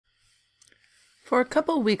For a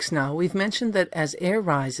couple weeks now, we've mentioned that as air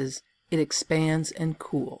rises, it expands and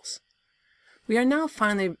cools. We are now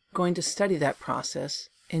finally going to study that process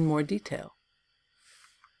in more detail.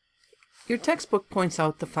 Your textbook points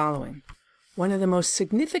out the following. One of the most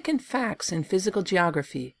significant facts in physical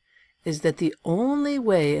geography is that the only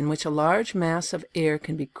way in which a large mass of air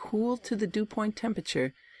can be cooled to the dew point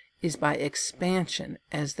temperature is by expansion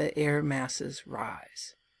as the air masses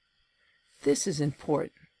rise. This is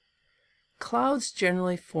important. Clouds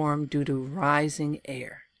generally form due to rising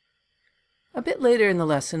air. A bit later in the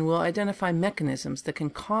lesson, we'll identify mechanisms that can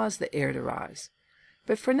cause the air to rise.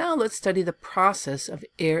 But for now, let's study the process of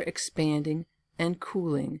air expanding and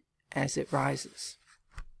cooling as it rises.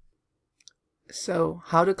 So,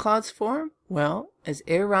 how do clouds form? Well, as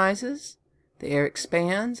air rises, the air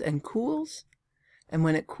expands and cools, and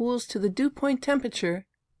when it cools to the dew point temperature,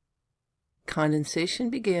 condensation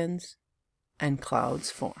begins and clouds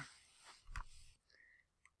form.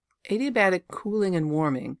 Adiabatic cooling and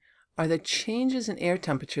warming are the changes in air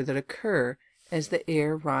temperature that occur as the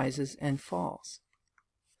air rises and falls.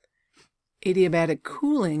 Adiabatic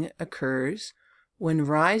cooling occurs when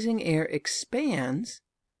rising air expands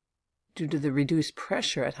due to the reduced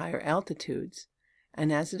pressure at higher altitudes,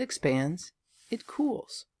 and as it expands, it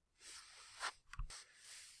cools.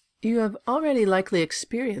 You have already likely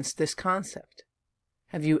experienced this concept.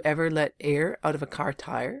 Have you ever let air out of a car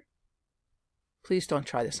tire? Please don't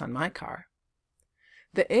try this on my car.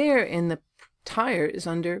 The air in the tire is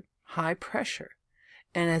under high pressure,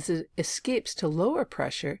 and as it escapes to lower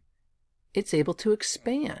pressure, it's able to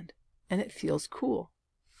expand, and it feels cool.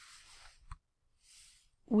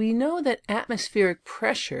 We know that atmospheric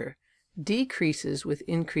pressure decreases with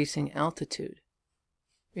increasing altitude.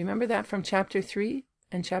 Remember that from Chapter 3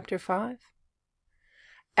 and Chapter 5?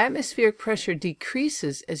 Atmospheric pressure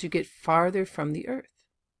decreases as you get farther from the Earth.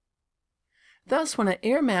 Thus, when an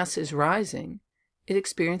air mass is rising, it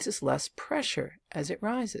experiences less pressure as it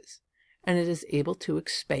rises, and it is able to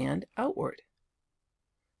expand outward.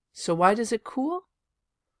 So why does it cool?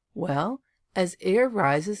 Well, as air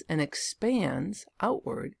rises and expands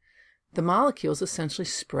outward, the molecules essentially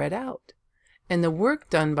spread out, and the work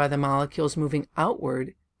done by the molecules moving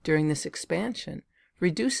outward during this expansion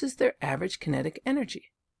reduces their average kinetic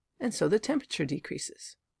energy, and so the temperature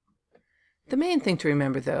decreases. The main thing to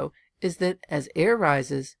remember, though, is that as air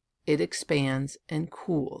rises, it expands and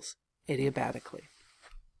cools adiabatically.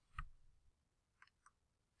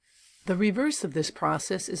 The reverse of this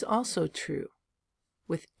process is also true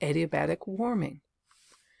with adiabatic warming.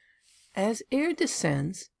 As air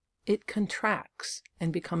descends, it contracts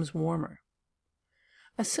and becomes warmer.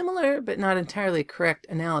 A similar but not entirely correct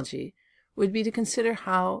analogy would be to consider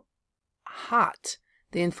how hot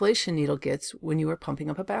the inflation needle gets when you are pumping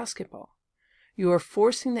up a basketball. You are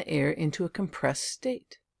forcing the air into a compressed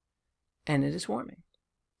state, and it is warming.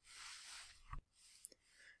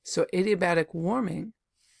 So adiabatic warming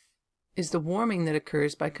is the warming that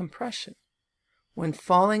occurs by compression. When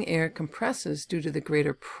falling air compresses due to the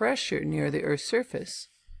greater pressure near the Earth's surface,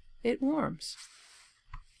 it warms.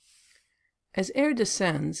 As air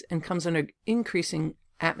descends and comes under increasing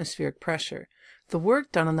atmospheric pressure, the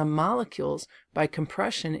work done on the molecules by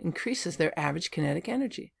compression increases their average kinetic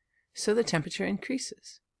energy, so the temperature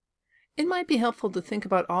increases. It might be helpful to think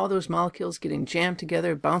about all those molecules getting jammed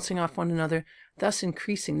together, bouncing off one another, thus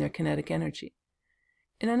increasing their kinetic energy.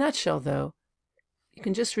 In a nutshell, though, you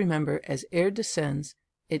can just remember as air descends,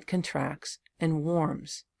 it contracts and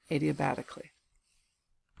warms adiabatically.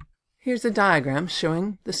 Here's a diagram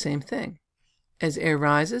showing the same thing. As air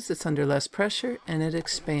rises, it's under less pressure and it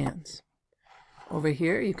expands. Over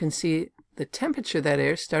here, you can see the temperature of that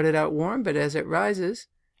air started out warm, but as it rises,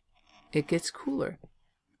 it gets cooler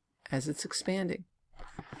as it's expanding.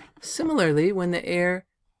 Similarly, when the air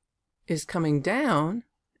is coming down,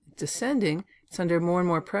 descending, it's under more and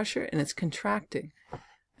more pressure and it's contracting.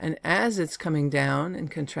 And as it's coming down and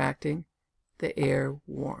contracting, the air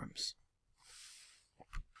warms.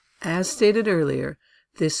 As stated earlier,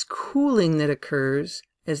 this cooling that occurs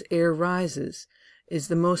as air rises is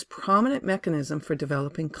the most prominent mechanism for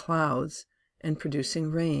developing clouds and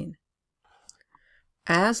producing rain.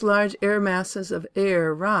 As large air masses of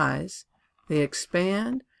air rise, they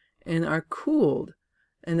expand and are cooled,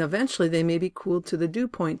 and eventually they may be cooled to the dew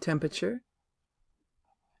point temperature,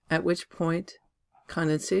 at which point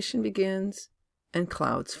condensation begins and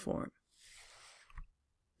clouds form.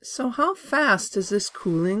 So how fast does this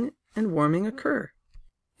cooling and warming occur?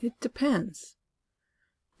 It depends.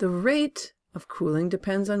 The rate of cooling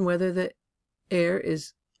depends on whether the air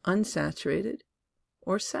is unsaturated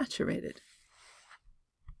or saturated.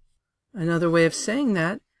 Another way of saying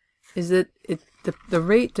that is that it The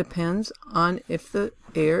rate depends on if the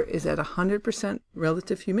air is at 100%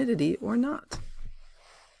 relative humidity or not.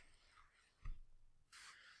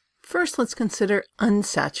 First, let's consider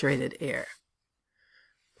unsaturated air.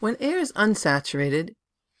 When air is unsaturated,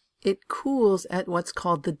 it cools at what's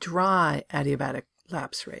called the dry adiabatic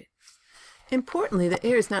lapse rate. Importantly, the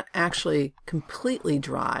air is not actually completely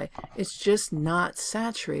dry, it's just not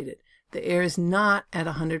saturated. The air is not at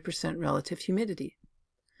 100% relative humidity.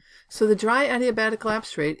 So the dry adiabatic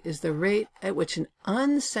lapse rate is the rate at which an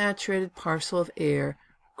unsaturated parcel of air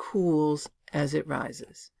cools as it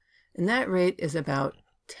rises. And that rate is about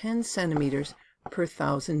 10 centimeters per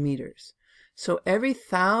 1,000 meters. So every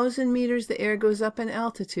 1,000 meters the air goes up in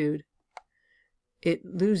altitude, it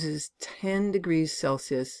loses 10 degrees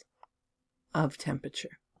Celsius of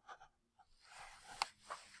temperature.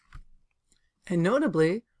 And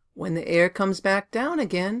notably, when the air comes back down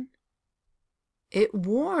again, it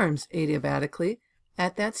warms adiabatically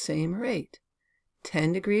at that same rate,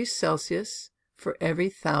 10 degrees Celsius for every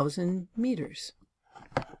 1,000 meters.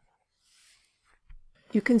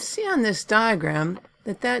 You can see on this diagram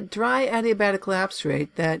that dry adiabatic lapse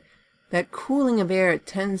rate, that cooling of air at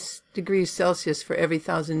 10 degrees Celsius for every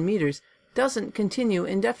 1,000 meters, doesn't continue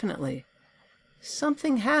indefinitely.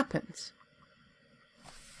 Something happens.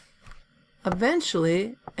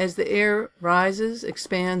 Eventually, as the air rises,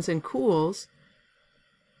 expands, and cools,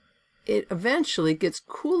 it eventually gets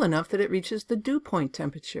cool enough that it reaches the dew point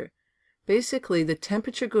temperature. Basically, the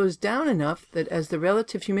temperature goes down enough that as the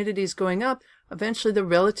relative humidity is going up, eventually the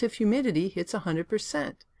relative humidity hits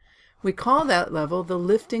 100%. We call that level the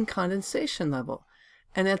lifting condensation level.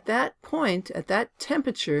 And at that point, at that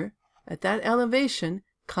temperature, at that elevation,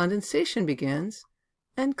 condensation begins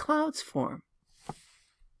and clouds form.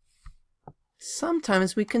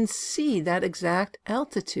 Sometimes we can see that exact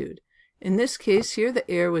altitude. In this case here, the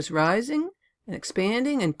air was rising and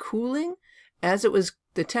expanding and cooling. As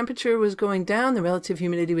the temperature was going down, the relative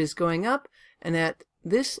humidity was going up, and at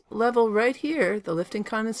this level right here, the lifting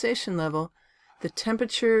condensation level, the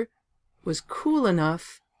temperature was cool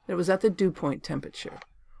enough that it was at the dew point temperature.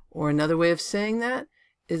 Or another way of saying that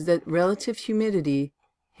is that relative humidity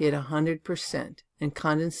hit 100% and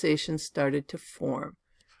condensation started to form.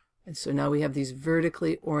 And so now we have these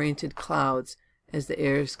vertically oriented clouds as the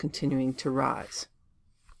air is continuing to rise.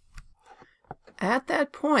 At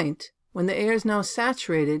that point, when the air is now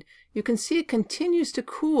saturated, you can see it continues to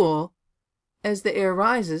cool as the air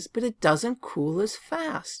rises, but it doesn't cool as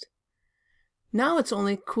fast. Now it's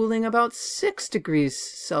only cooling about 6 degrees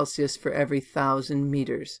Celsius for every 1,000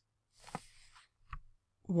 meters.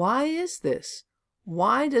 Why is this?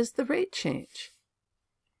 Why does the rate change?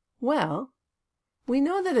 Well, we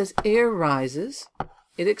know that as air rises,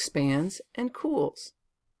 it expands and cools.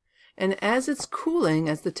 And as it's cooling,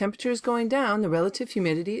 as the temperature is going down, the relative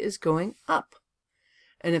humidity is going up.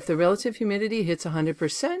 And if the relative humidity hits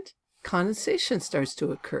 100%, condensation starts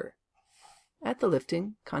to occur at the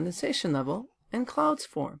lifting condensation level, and clouds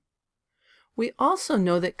form. We also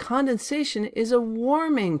know that condensation is a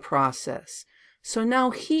warming process, so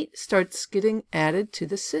now heat starts getting added to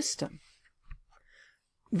the system.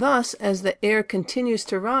 Thus, as the air continues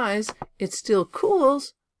to rise, it still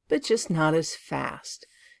cools, but just not as fast.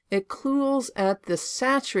 It cools at the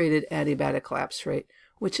saturated adiabatic lapse rate,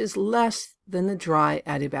 which is less than the dry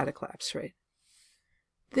adiabatic lapse rate.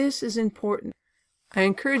 This is important. I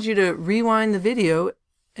encourage you to rewind the video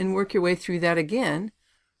and work your way through that again,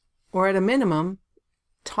 or at a minimum,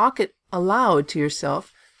 talk it aloud to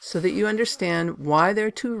yourself so that you understand why there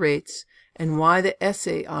are two rates and why the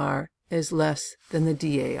SAR is less than the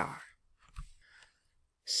DAR.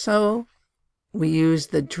 So we use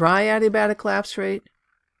the dry adiabatic lapse rate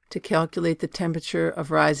to calculate the temperature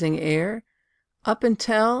of rising air up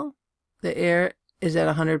until the air is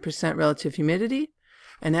at 100% relative humidity,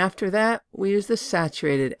 and after that we use the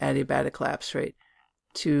saturated adiabatic lapse rate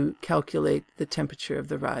to calculate the temperature of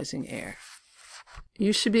the rising air.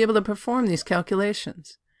 You should be able to perform these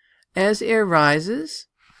calculations. As air rises,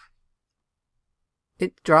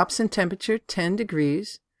 it drops in temperature 10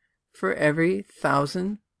 degrees for every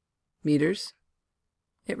 1,000 meters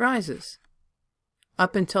it rises,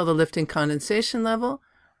 up until the lifting condensation level,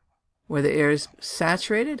 where the air is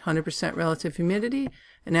saturated, 100% relative humidity,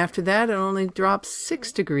 and after that it only drops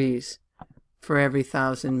 6 degrees for every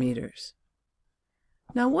 1,000 meters.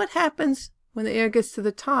 Now what happens when the air gets to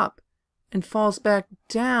the top and falls back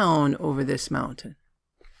down over this mountain?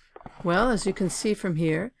 Well, as you can see from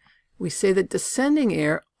here, we say that descending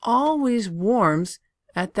air always warms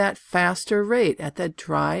at that faster rate, at that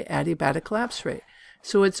dry adiabatic lapse rate.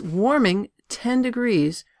 So it's warming 10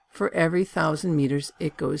 degrees for every 1,000 meters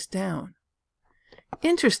it goes down.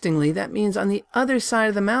 Interestingly, that means on the other side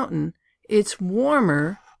of the mountain, it's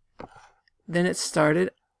warmer than it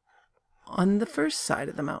started on the first side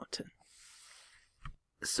of the mountain.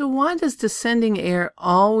 So why does descending air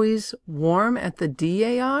always warm at the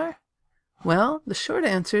DAR? Well, the short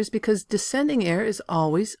answer is because descending air is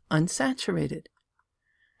always unsaturated.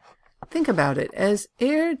 Think about it. As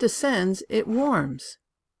air descends, it warms.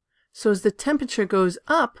 So as the temperature goes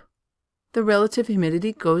up, the relative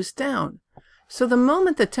humidity goes down. So the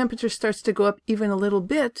moment the temperature starts to go up even a little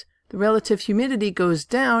bit, the relative humidity goes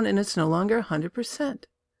down and it's no longer 100%.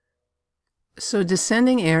 So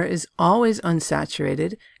descending air is always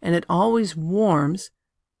unsaturated and it always warms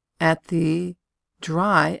at the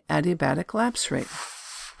dry adiabatic lapse rate.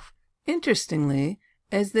 Interestingly,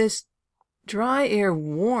 as this dry air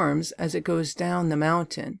warms as it goes down the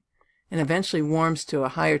mountain and eventually warms to a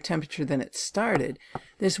higher temperature than it started,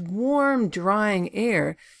 this warm, drying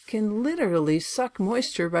air can literally suck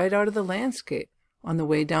moisture right out of the landscape on the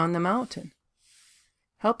way down the mountain,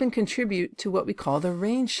 helping contribute to what we call the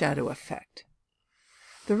rain shadow effect.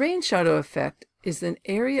 The rain shadow effect is an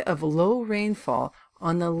area of low rainfall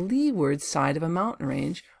on the leeward side of a mountain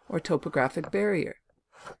range or topographic barrier.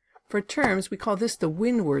 For terms, we call this the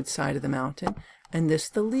windward side of the mountain and this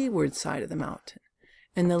the leeward side of the mountain.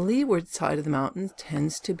 And the leeward side of the mountain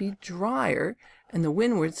tends to be drier and the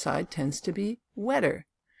windward side tends to be wetter.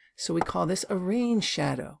 So we call this a rain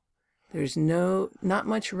shadow. There's not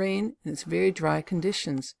much rain and it's very dry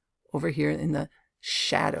conditions over here in the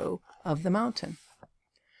shadow of the mountain.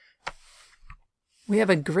 We have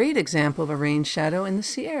a great example of a rain shadow in the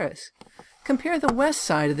Sierras. Compare the west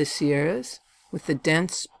side of the Sierras with the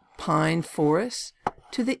dense pine forests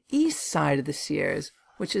to the east side of the Sierras,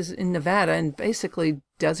 which is in Nevada and basically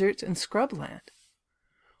desert and scrubland.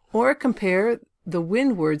 Or compare the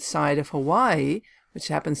windward side of Hawaii, which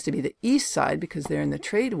happens to be the east side because they're in the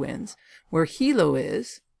trade winds, where Hilo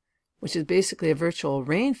is, which is basically a virtual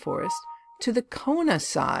rainforest, to the Kona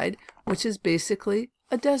side, which is basically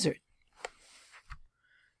a desert.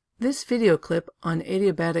 This video clip on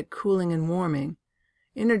adiabatic cooling and warming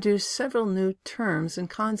introduced several new terms and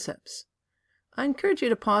concepts. I encourage you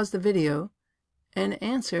to pause the video and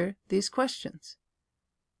answer these questions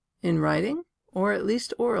in writing or at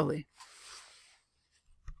least orally.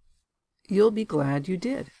 You'll be glad you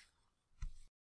did.